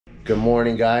Good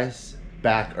morning, guys.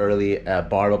 Back early at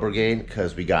Barbell Brigade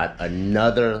because we got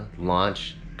another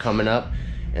launch coming up,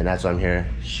 and that's why I'm here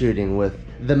shooting with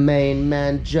the main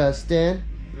man, Justin.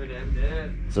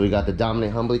 So we got the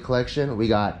Dominate Humbly collection. We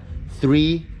got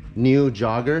 3 new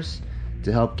joggers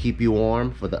to help keep you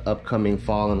warm for the upcoming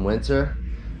fall and winter.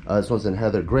 This one's in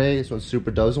heather gray. This one's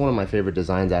super dope. This is one of my favorite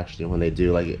designs actually, when they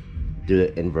do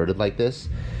it inverted like this.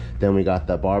 Then we got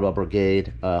the Barbell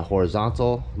Brigade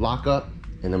horizontal lockup,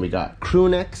 and then we got crew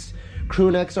necks.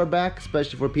 Crew necks are back,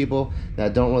 especially for people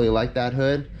that don't really like that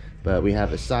hood, but we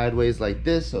have it sideways like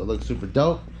this, so it looks super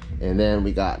dope. And then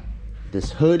we got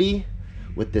this hoodie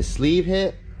with this sleeve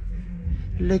hit.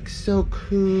 Looks so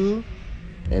cool.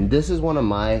 And this is one of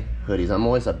my hoodies. I'm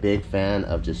always a big fan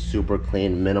of just super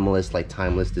clean, minimalist, like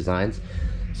timeless designs.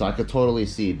 So I could totally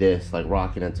see this like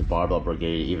rocking into Barbell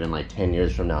Brigade even like 10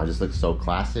 years from now. It just looks so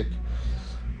classic.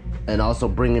 And also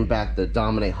bringing back the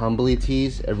Dominate Humbly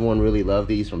tees. Everyone really loved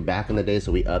these from back in the day,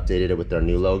 so we updated it with their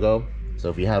new logo. So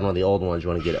if you had one of the old ones, you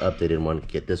want to get an updated one,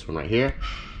 get this one right here.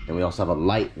 And we also have a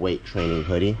lightweight training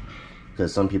hoodie,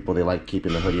 because some people, they like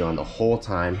keeping the hoodie on the whole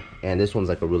time. And this one's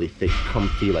like a really thick,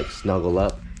 comfy, like snuggle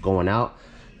up going out.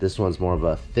 This one's more of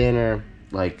a thinner,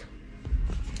 like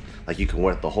you can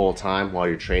wear it the whole time while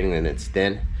you're training, and it's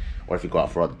thin. Or if you go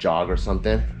out for a jog or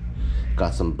something.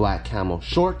 Got some black camo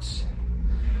shorts.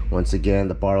 Once again,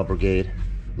 the Barbell Brigade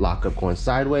lockup going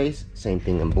sideways. Same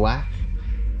thing in black.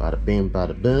 Bada bing,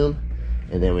 bada boom.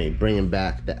 And then we bringing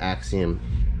back the Axiom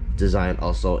design,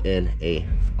 also in a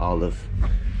olive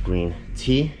green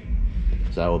tee.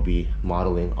 So I will be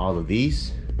modeling all of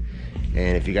these.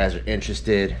 And if you guys are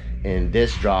interested in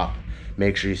this drop,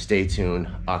 make sure you stay tuned.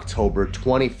 October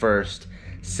 21st,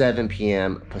 7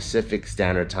 p.m. Pacific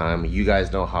Standard Time. You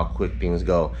guys know how quick things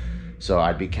go. So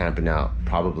I'd be camping out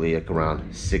probably like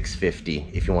around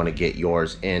 6:50 if you want to get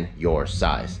yours in your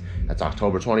size. That's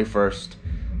October 21st,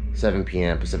 7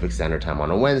 p.m. Pacific Standard Time on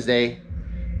a Wednesday.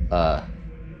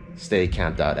 Stay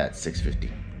camped out at 6:50.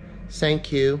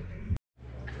 Thank you.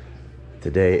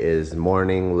 Today is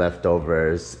morning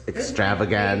leftovers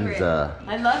extravaganza.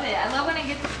 I love it. I love when I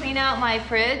get to clean out my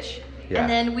fridge, and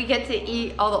then we get to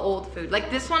eat all the old food. Like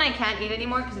this one I can't eat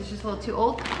anymore because it's just a little too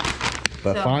old.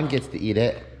 But so, Fawn gets to eat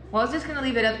it. Well, I was just gonna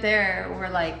leave it up there where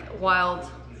like wild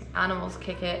animals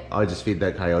kick it. I'll just feed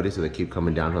that coyote so they keep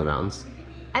coming down from the mountains.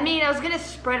 I mean, I was gonna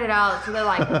spread it out so they're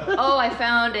like, oh, I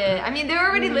found it. I mean, they're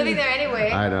already living there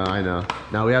anyway. I know.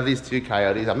 Now we have these 2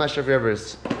 coyotes. I'm not sure if we ever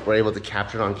were able to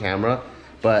capture it on camera,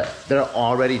 but they're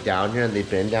already down here and they've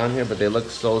been down here, but they look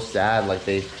so sad. Like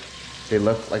they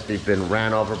look like they've been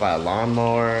ran over by a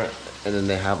lawnmower, and then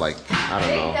they have like, I don't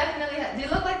know. Definitely they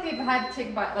look like they've had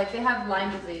tick bite, like they have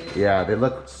Lyme disease. Yeah, they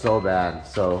look so bad.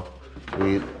 So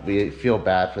we feel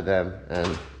bad for them,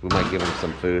 and we might give them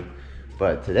some food.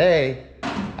 But today,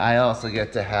 I also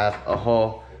get to have a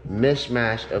whole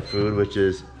mishmash of food, which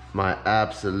is my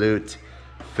absolute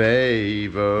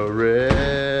favorite.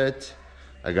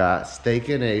 I got steak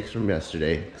and eggs from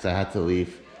yesterday because I had to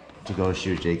leave to go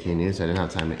shoot JK News. So I didn't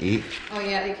have time to eat. Oh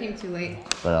yeah, they came too late.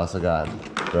 But I also got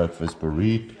breakfast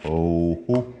burrito. I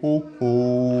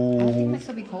think it might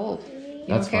still be cold.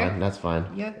 That's fine. That's fine.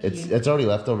 Yucky. It's already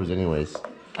leftovers anyways.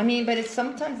 I mean, but it's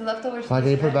sometimes the leftovers. Fine,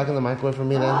 can you put it back in the microwave for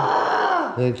me then?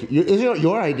 Thank you. It's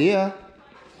your idea.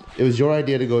 It was your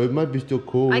idea to go. It might be still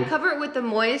cool. I cover it with a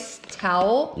moist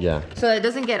towel. Yeah. So it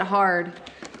doesn't get hard.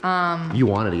 You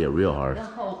wanted to get real hard.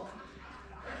 No.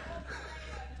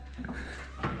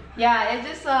 Yeah, it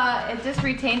just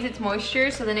retains its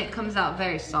moisture, so then it comes out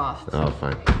very soft. Oh,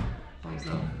 fine.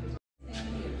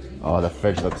 Oh, the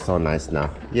fridge looks so nice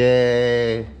now.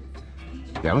 Yay!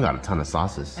 Yeah, we got a ton of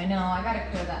sauces. I know, I gotta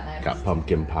clear that next. Got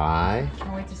pumpkin pie.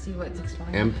 Can't wait to see what's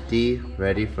expired. Empty,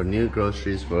 ready for new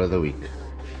groceries for the week.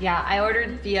 Yeah, I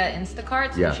ordered via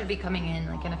Instacart, so yeah. They should be coming in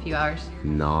like in a few hours.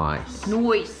 Nice.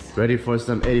 Nice. Ready for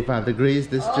some 85 degrees?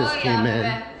 This just came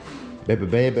in.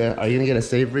 Baby, are you gonna get a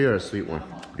savory or a sweet one?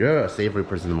 You're a savory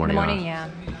person in the morning. In the morning, yeah.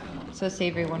 So a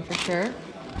savory one for sure.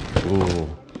 Ooh.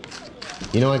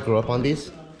 You know I grew up on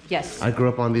these? Yes. I grew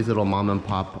up on these little mom and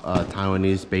pop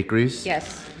Taiwanese bakeries.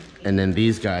 Yes. And then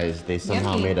these guys, they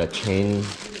somehow made a chain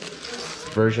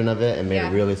version of it and made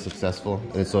it really successful.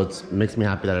 And so it makes me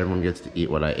happy that everyone gets to eat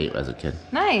what I ate as a kid.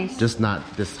 Nice. Just not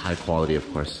this high quality, of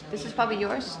course. This is probably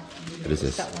yours. What is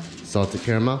this? Salted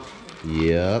caramel?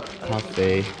 Yep.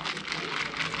 Coffee.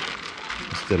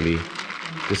 It's gonna be,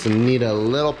 just need a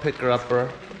little picker-upper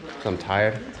because I'm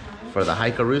tired. For the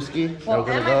hike-a-rooski. Well,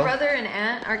 and my brother and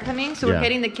aunt are coming, so we're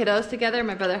getting the kiddos together.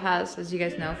 My brother has, as you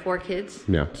guys know, 4 kids.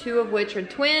 Yeah. 2 of which are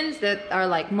twins that are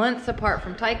like months apart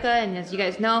from Taika. And as you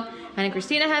guys know, Anna and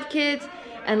Christina have kids.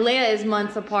 And Leia is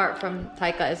months apart from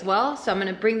Taika as well. So I'm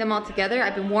gonna bring them all together.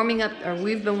 I've been warming up, or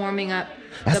we've been warming up.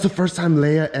 That's the first time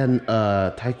Leia and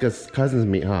Taika's cousins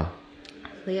meet, huh?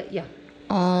 Leia, yeah.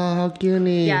 Oh, how cute.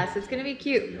 Yeah, so it's gonna be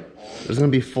cute. There's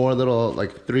gonna be 4 little,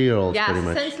 like 3-year-olds pretty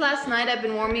much. Yeah, since last night I've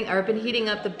been heating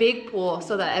up the big pool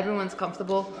so that everyone's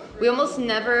comfortable. We almost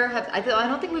never have, I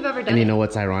don't think we've ever done it. And you know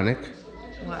what's ironic?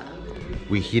 What?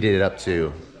 We heated it up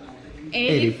to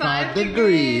 85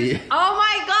 degrees. Oh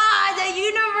my God, the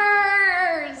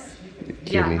universe!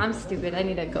 Yeah, me. I'm stupid. I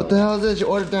need to go. What the hell is this? You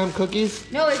ordered damn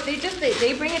cookies? No,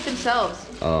 they bring it themselves.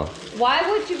 Oh. Why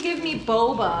would you give me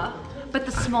boba, but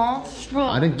the small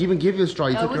straw? I didn't even give you a straw.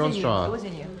 You No, took your own straw. It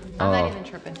wasn't you. I'm not even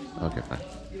tripping. Okay, fine.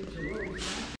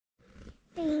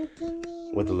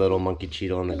 With a little monkey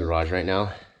Cheeto in the garage right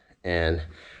now, and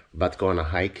we're about to go on a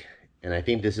hike. And I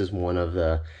think this is one of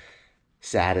the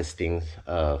saddest things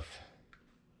of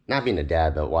not being a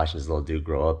dad, but watching this little dude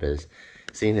grow up, is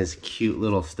seeing his cute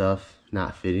little stuff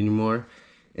not fit anymore,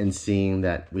 and seeing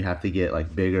that we have to get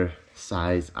like bigger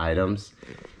size items.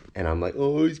 And I'm like,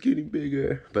 oh, he's getting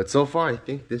bigger. But so far, I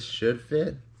think this should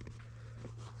fit.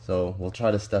 So we'll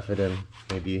try to stuff it in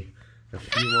maybe a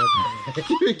few more times.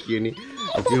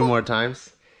 A few more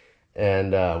times.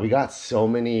 And we got so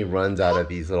many runs out of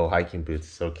these little hiking boots.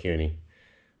 So cutie.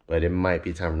 But it might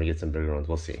be time for me to get some bigger ones.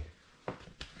 We'll see.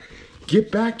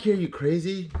 Get back here, you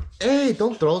crazy. Hey,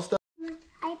 don't throw stuff.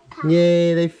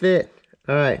 Yay, they fit.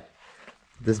 All right.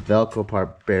 This Velcro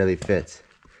part barely fits.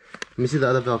 Let me see the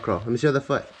other Velcro. Let me see the other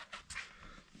foot.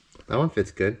 That one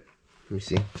fits good. Let me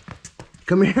see.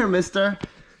 Come here, mister.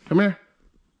 Come here.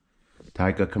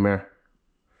 Taika, come here.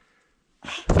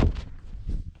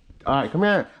 All right, come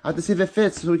here. I have to see if it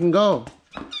fits so we can go.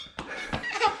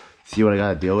 See what I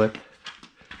gotta deal with?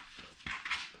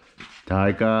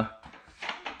 Taika.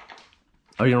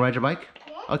 Oh, you gonna ride your bike?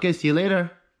 Yeah. Okay, see you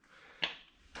later.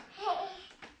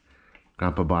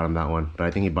 Grandpa bought him that one, but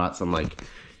I think he bought some like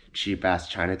cheap ass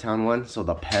Chinatown one. So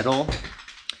the pedal,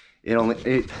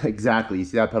 exactly, you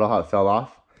see that pedal, how it fell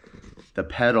off? The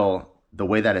pedal, the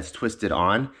way that it's twisted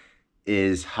on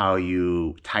is how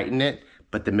you tighten it.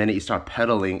 But the minute you start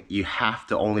pedaling, you have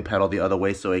to only pedal the other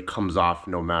way so it comes off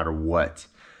no matter what.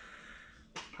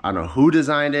 I don't know who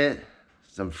designed it.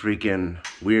 Some freaking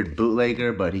weird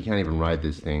bootlegger, but he can't even ride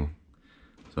this thing.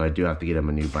 So I do have to get him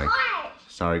a new bike.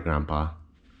 Sorry, Grandpa.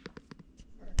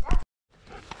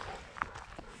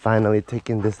 Finally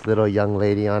taking this little young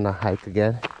lady on a hike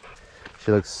again.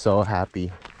 She looks so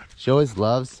happy. She always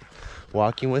loves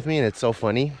walking with me, and it's so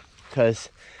funny because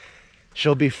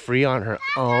she'll be free on her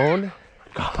own.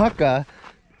 Kaka.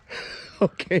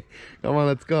 Okay, come on,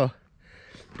 let's go.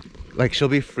 Like, she'll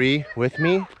be free with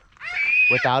me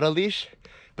without a leash,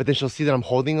 but then she'll see that I'm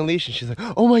holding a leash and she's like,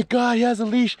 oh my God, he has a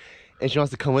leash. And she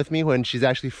wants to come with me when she's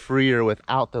actually freer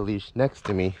without the leash next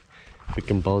to me.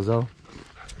 Freaking bozo.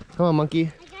 Come on,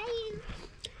 monkey.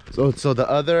 I got you. So the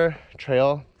other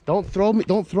trail, don't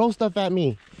throw stuff at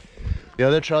me. The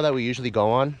other trail that we usually go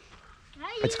on,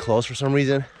 it's closed for some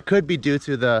reason. Could be due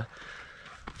to the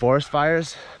forest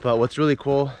fires, but what's really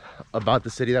cool about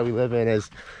the city that we live in is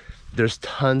there's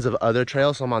tons of other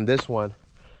trails. So I'm on this one,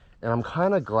 and I'm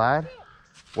kind of glad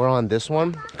we're on this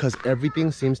one because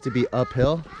everything seems to be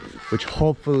uphill, which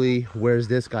hopefully wears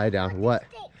this guy down. What?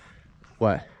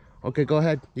 Okay, go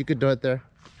ahead, you could do it there.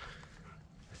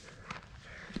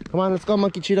 Come on, let's go,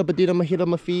 monkey cheetah badita mahita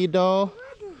mafido.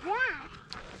 What is that?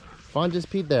 Fawn just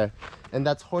peed there, and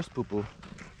that's horse poo poo.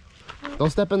 Don't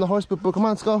step in the horse poo poo. Come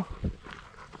on, let's go.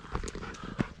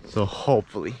 So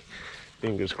hopefully,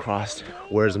 fingers crossed,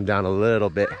 wears him down a little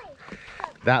bit.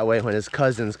 That way, when his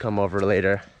cousins come over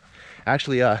later.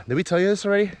 Actually, did we tell you this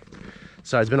already?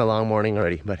 Sorry, it's been a long morning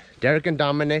already. But Derek and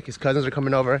Dominic, his cousins, are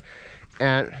coming over,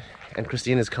 and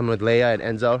Christine is coming with Leia and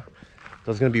Enzo.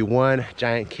 So it's gonna be one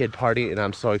giant kid party, and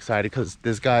I'm so excited because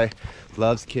this guy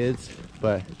loves kids.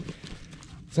 But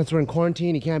since we're in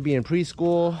quarantine, he can't be in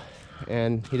preschool,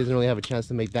 and he doesn't really have a chance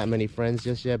to make that many friends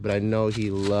just yet. But I know he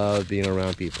loves being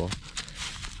around people.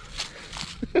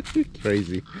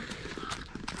 Crazy.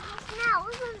 No,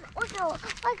 it was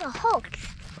like a hoax.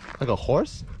 Like a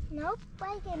horse? Nope,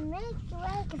 like a mix,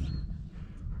 like a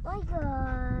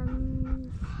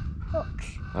hoax.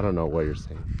 I don't know what you're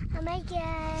saying. I make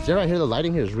it. See right here, the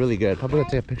lighting here is really good. Probably gonna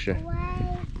take a picture.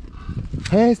 Away.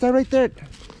 Hey, stay right there.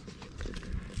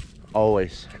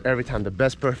 Always, every time, the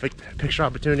best perfect picture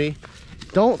opportunity.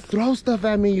 Don't throw stuff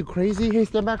at me, you crazy. Hey,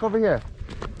 stand back over here.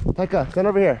 Taika, stand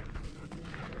over here.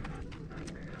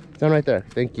 Stand right there.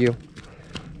 Thank you.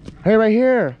 Hey, right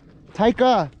here.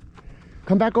 Taika,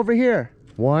 come back over here.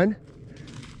 1,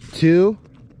 2,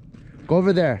 go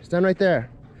over there. Stand right there.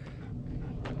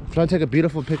 trying to take a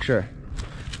beautiful picture.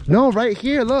 No, right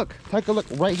here, look. Take a look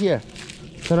right here.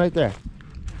 Stand right there.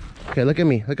 Okay, look at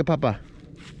me. Look at Papa.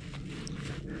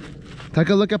 Take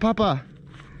a look at Papa.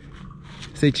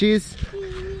 Say cheese.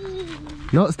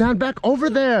 No, stand back over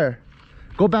there.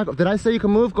 Go back. Did I say you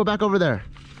can move? Go back over there.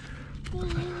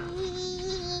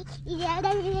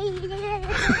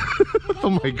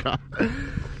 Oh my God.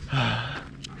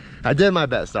 I did my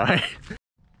best, all right?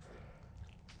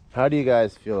 How do you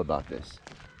guys feel about this?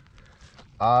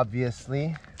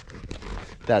 Obviously,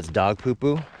 that's dog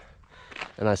poo-poo.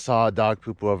 And I saw a dog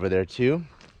poo-poo over there too.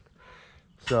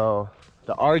 So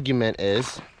the argument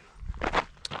is,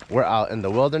 we're out in the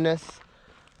wilderness.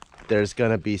 There's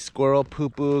gonna be squirrel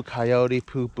poo-poo, coyote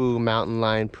poo-poo, mountain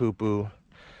lion poo-poo,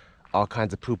 all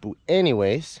kinds of poo-poo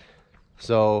anyways.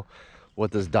 So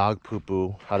what does dog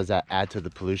poo-poo, how does that add to the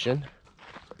pollution?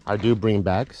 I do bring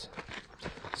bags,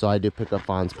 so I do pick up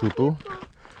Fawn's poo-poo,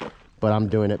 but I'm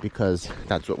doing it because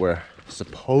that's what we're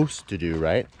supposed to do,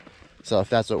 right? So if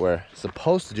that's what we're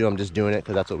supposed to do, I'm just doing it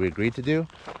because that's what we agreed to do.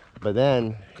 But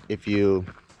then if you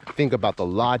think about the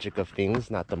logic of things,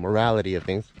 not the morality of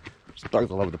things, there's bugs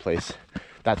all over the place.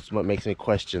 That's what makes me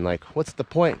question, like, what's the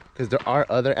point? Because there are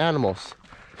other animals.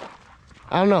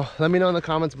 I don't know. Let me know in the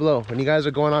comments below. When you guys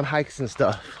are going on hikes and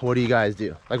stuff, what do you guys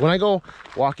do? Like when I go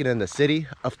walking in the city,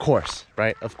 of course,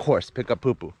 right? Of course, pick up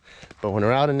poo-poo. But when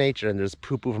we're out in nature and there's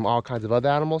poo-poo from all kinds of other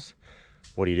animals,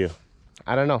 what do you do?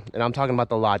 I don't know. And I'm talking about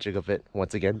the logic of it,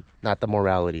 once again, not the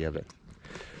morality of it.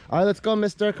 All right, let's go,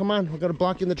 mister. Come on. We're going to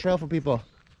block in the trail for people.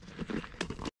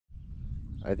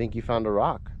 I think you found a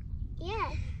rock.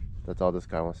 Yes. That's all this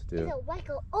guy wants to do. It's like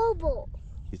an oval.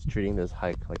 He's treating this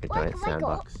hike like a giant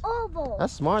sandbox. Like an oval.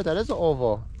 That's smart. That is an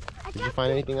oval. Did you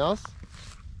find anything else?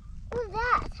 What's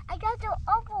that? I got the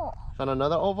oval. Found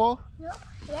another oval? No.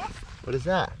 Yes. What is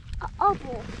that? An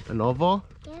oval. An oval?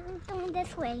 Yeah, I'm going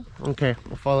this way. Okay,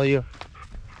 we'll follow you.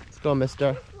 Let's go,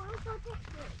 mister.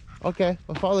 Okay,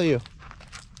 we'll follow you.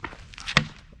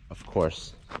 Of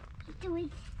course. Do we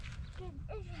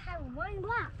have one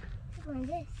block? Like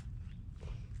this.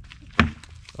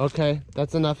 Okay,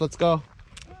 that's enough. Let's go.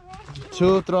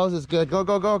 2 throws is good. Go,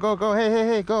 go, go, go, go. Hey, hey,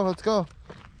 hey, go. Let's go.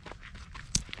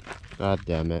 God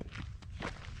damn it.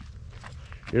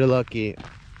 You're lucky.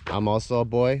 I'm also a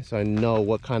boy, so I know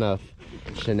what kind of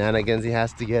shenanigans he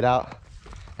has to get out.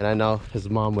 And I know his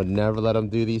mom would never let him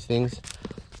do these things.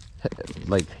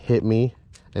 Like hit me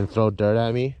and throw dirt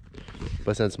at me.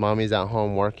 But since mommy's at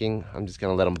home working, I'm just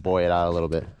gonna let him boy it out a little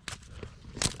bit.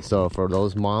 So for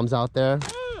those moms out there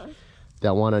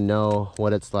that want to know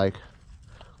what it's like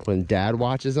when dad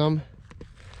watches them,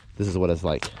 this is what it's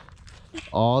like.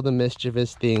 All the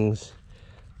mischievous things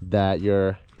that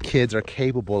your kids are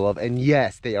capable of, and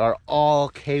yes, they are all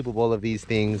capable of these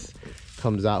things,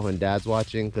 comes out when dad's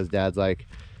watching, because dad's like,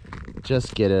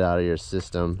 just get it out of your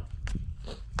system.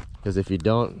 Because if you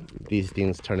don't, these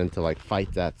things turn into like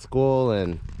fights at school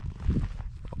and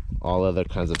all other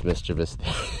kinds of mischievous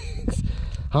things.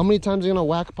 How many times are you gonna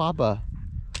whack Papa?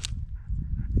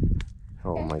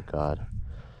 Oh my God.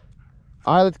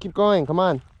 All right, let's keep going. Come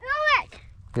on.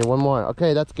 Okay, one more.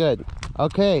 Okay, that's good.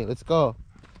 Okay, let's go.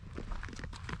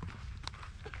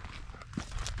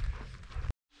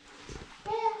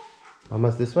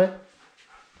 Mama's this way?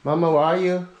 Mama, where are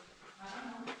you?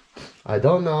 I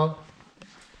don't know.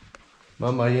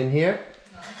 Mama, are you in here?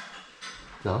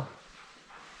 No. No?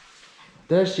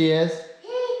 There she is.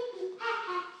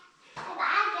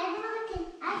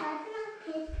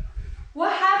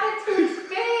 What happened to his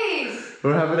face?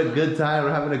 We're having a good time.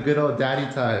 We're having a good old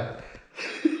daddy time.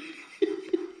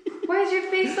 Why is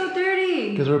your face so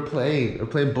dirty? Because we're playing. We're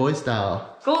playing boy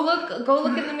style. Go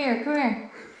look in the mirror. Come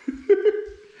here.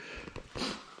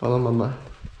 Follow Mama.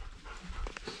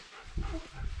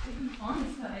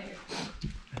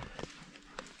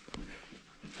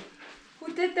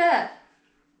 Who did that?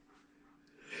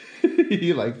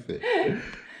 He likes it.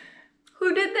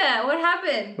 Who did that? What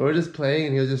happened? We were just playing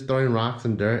and he was just throwing rocks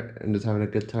and dirt and just having a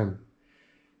good time.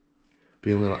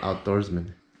 Being a little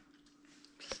outdoorsman.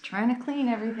 Just trying to clean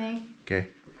everything. Okay.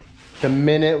 The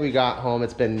minute we got home,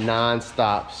 it's been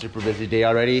non-stop, super busy day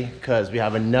already because we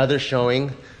have another showing.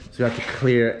 So we have to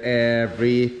clear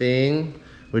everything,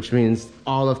 which means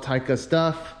all of Taika's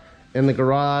stuff in the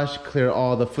garage, clear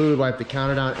all the food, wipe the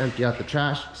counter down, empty out the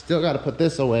trash. Still got to put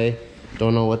this away.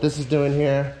 Don't know what this is doing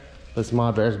here. This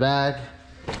Ma Bear's bag.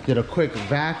 Did a quick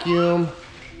vacuum.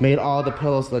 Made all the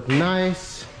pillows look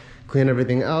nice. Clean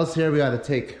everything else here. We got to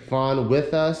take Fawn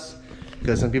with us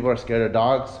because some people are scared of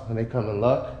dogs when they come and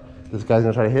look. This guy's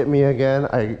gonna try to hit me again.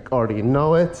 I already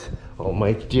know it. Oh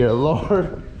my dear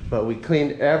Lord. But we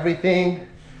cleaned everything,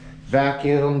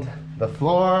 vacuumed, the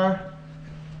floor,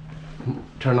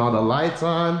 turn all the lights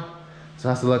on. So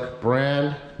it has to look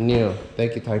brand new.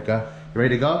 Thank you, Taika. You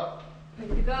ready to go?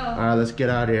 Ready to go. All right, let's get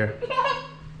out of here.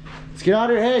 Let's get out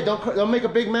of here. Hey, don't make a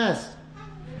big mess.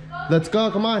 Let's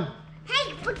go, come on.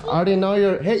 Hey, I already know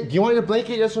your, hey, do you want your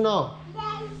blanket, yes or no?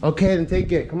 yes. Okay, then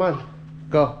take it, come on.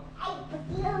 Go.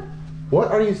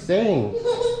 What are you saying?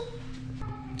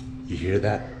 You hear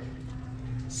that?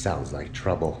 Sounds like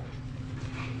trouble.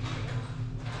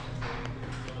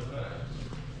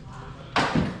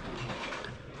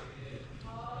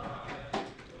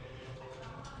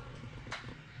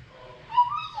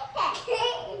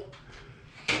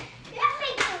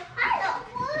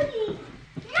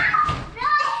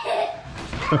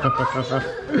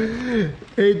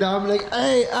 Hey Dominic,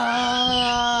 hey,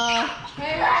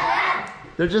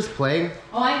 they're just playing.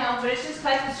 Oh, I know, but it's just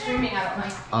like the screaming I don't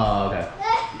like. Oh,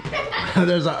 okay.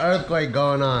 There's an earthquake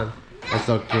going on. That's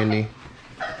so cutie.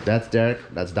 That's Derek,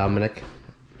 that's Dominic.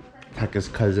 Taika's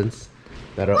cousins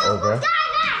that are over.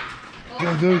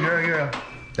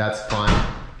 That's fun.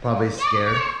 Probably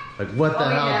scared. Like, what the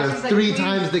hell? Yeah, There's like, 3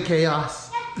 times the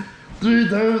chaos. 3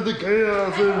 times the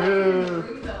chaos in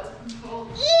here.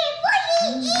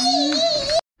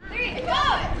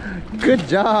 Good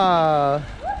job.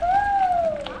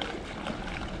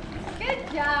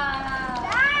 Good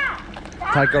job.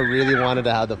 Taika really wanted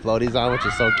to have the floaties on, which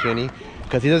is so cutie,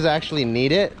 because he doesn't actually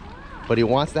need it, but he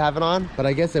wants to have it on. But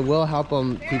I guess it will help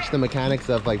him teach the mechanics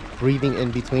of like breathing in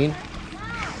between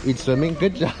each swimming.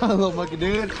 Good job, little monkey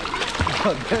dude.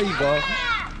 Oh, there you go.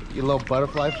 You little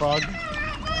butterfly frog.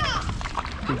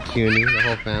 Cutie, the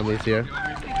whole family's here.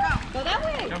 Go that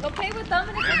way. Go play with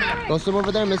Dominic and Derek. Go swim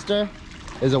over there, mister.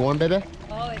 Is it warm, baby?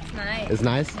 Oh, it's nice. It's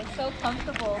nice? It's so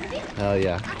comfortable. Hell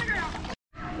yeah.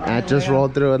 I just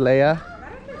rolled through with Leia.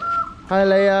 Hi,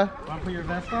 Leia. Want to put your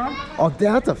vest on? Oh,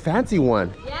 that's a fancy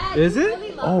one. Yeah, Is it?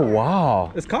 really Oh,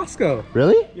 wow. It's Costco.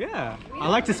 Really? Yeah. I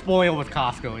like to spoil with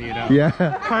Costco, you know. Yeah.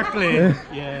 Kirkland.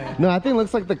 Yeah. No, I think it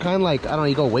looks like the kind like, I don't know,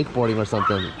 you go wakeboarding or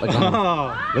something. Like,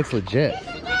 Oh. looks legit.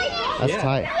 That's Yeah.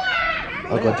 tight.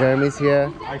 Uncle Jeremy's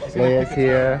here. Leia's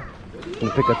here.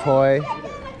 Gonna pick a toy.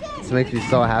 This makes me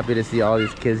so happy to see all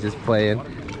these kids just playing,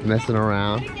 messing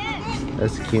around.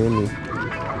 That's cute.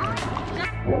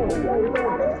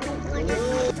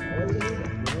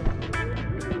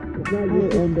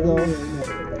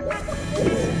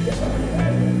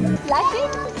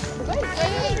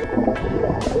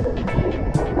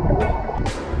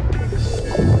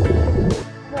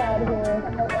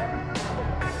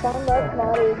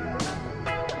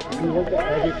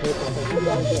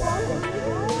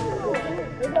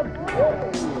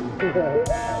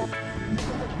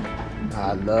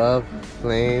 I love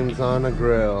flames on a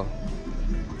grill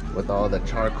with all the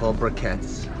charcoal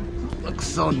briquettes. Looks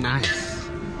so nice.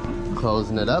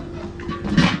 Closing it up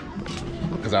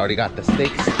because I already got the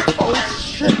steaks. Oh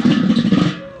shit!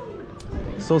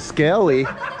 So scaly.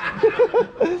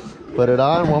 Put it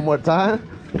on one more time.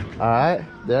 All right,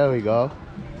 there we go.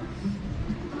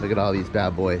 Look at all these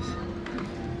bad boys.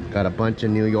 Got a bunch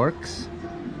of New Yorks.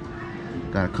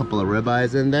 Got a couple of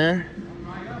ribeyes in there.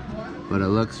 But it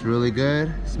looks really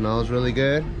good. Smells really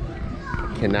good.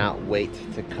 Cannot wait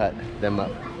to cut them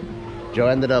up. Joe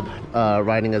ended up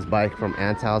riding his bike from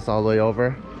Aunt's house all the way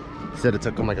over. He said it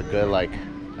took him like a good,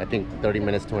 I think 30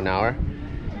 minutes to an hour.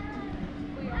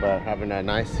 But having a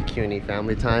nice, cutie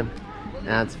family time.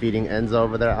 Aunt's feeding Enzo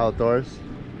over there outdoors.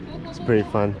 It's pretty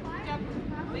fun.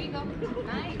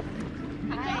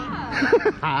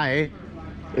 Hi.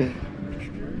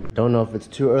 Don't know if it's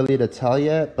too early to tell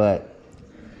yet, but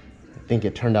I think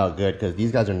it turned out good because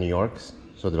these guys are New Yorks,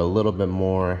 so they're a little bit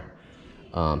more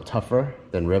tougher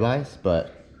than ribeyes.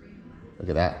 But look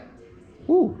at that.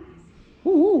 Woo.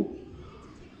 Woo. Woo.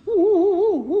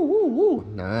 Woo. Woo. Woo.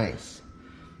 Nice.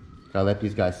 Gotta let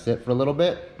these guys sit for a little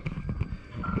bit,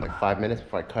 like 5 minutes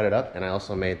before I cut it up. And I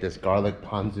also made this garlic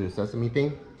ponzu sesame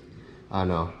thing. I don't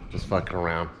know, just fucking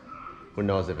around. Who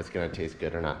knows if it's gonna taste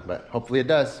good or not, but hopefully it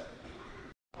does.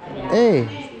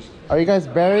 Hey, are you guys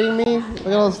burying me? Look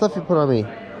at all the stuff you put on me.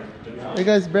 Are you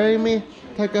guys burying me?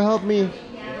 Taika, help me.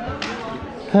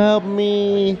 Help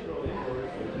me.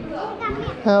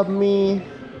 Help me.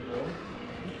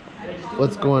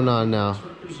 What's going on now?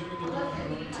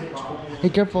 Hey,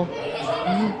 careful.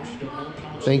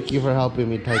 Thank you for helping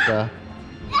me, Taika.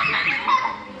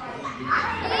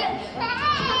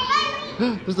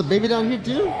 There's a baby down here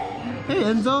too? Hey,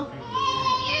 Enzo.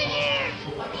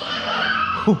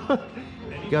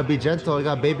 You gotta be gentle. You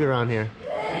got a baby around here.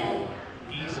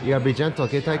 You gotta be gentle,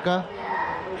 okay, Taika?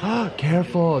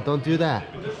 Careful, don't do that.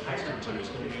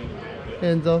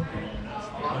 Enzo.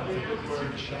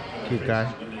 Cute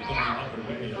guy.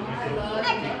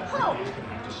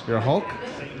 You're a Hulk?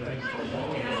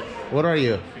 What are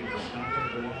you?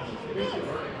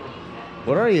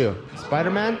 What are you?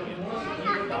 Spider-Man?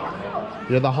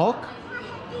 You're the Hulk?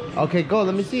 Okay, go.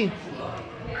 Let me see.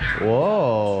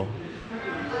 Whoa.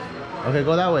 Okay,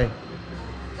 go that way.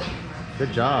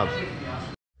 Good job.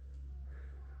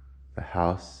 The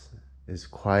house is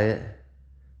quiet,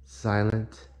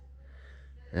 silent,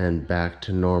 and back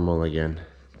to normal again.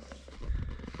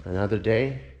 Another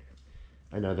day,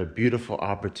 another beautiful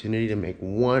opportunity to make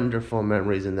wonderful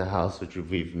memories in the house, which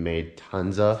we've made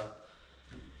tons of.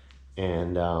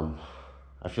 And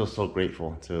I feel so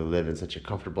grateful to live in such a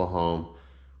comfortable home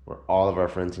where all of our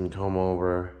friends can come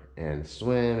over and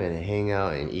swim and hang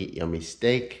out and eat yummy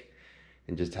steak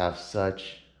and just have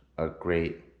such a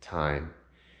great time.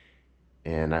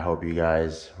 And I hope you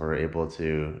guys were able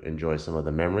to enjoy some of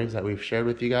the memories that we've shared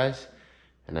with you guys.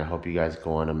 And I hope you guys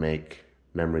go on to make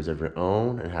memories of your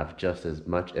own and have just as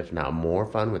much, if not more,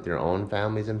 fun with your own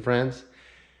families and friends.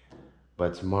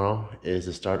 But tomorrow is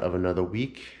the start of another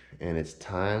week, and it's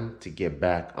time to get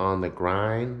back on the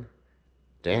grind.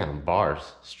 Damn,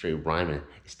 bars, straight rhyming.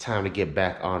 It's time to get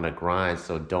back on the grind,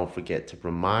 so don't forget to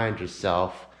remind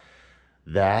yourself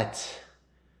that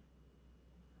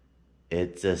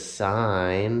it's a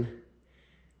sign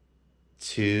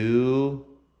to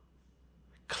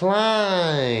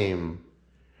climb.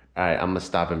 All right, I'm gonna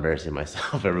stop embarrassing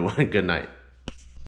myself, everyone. Good night.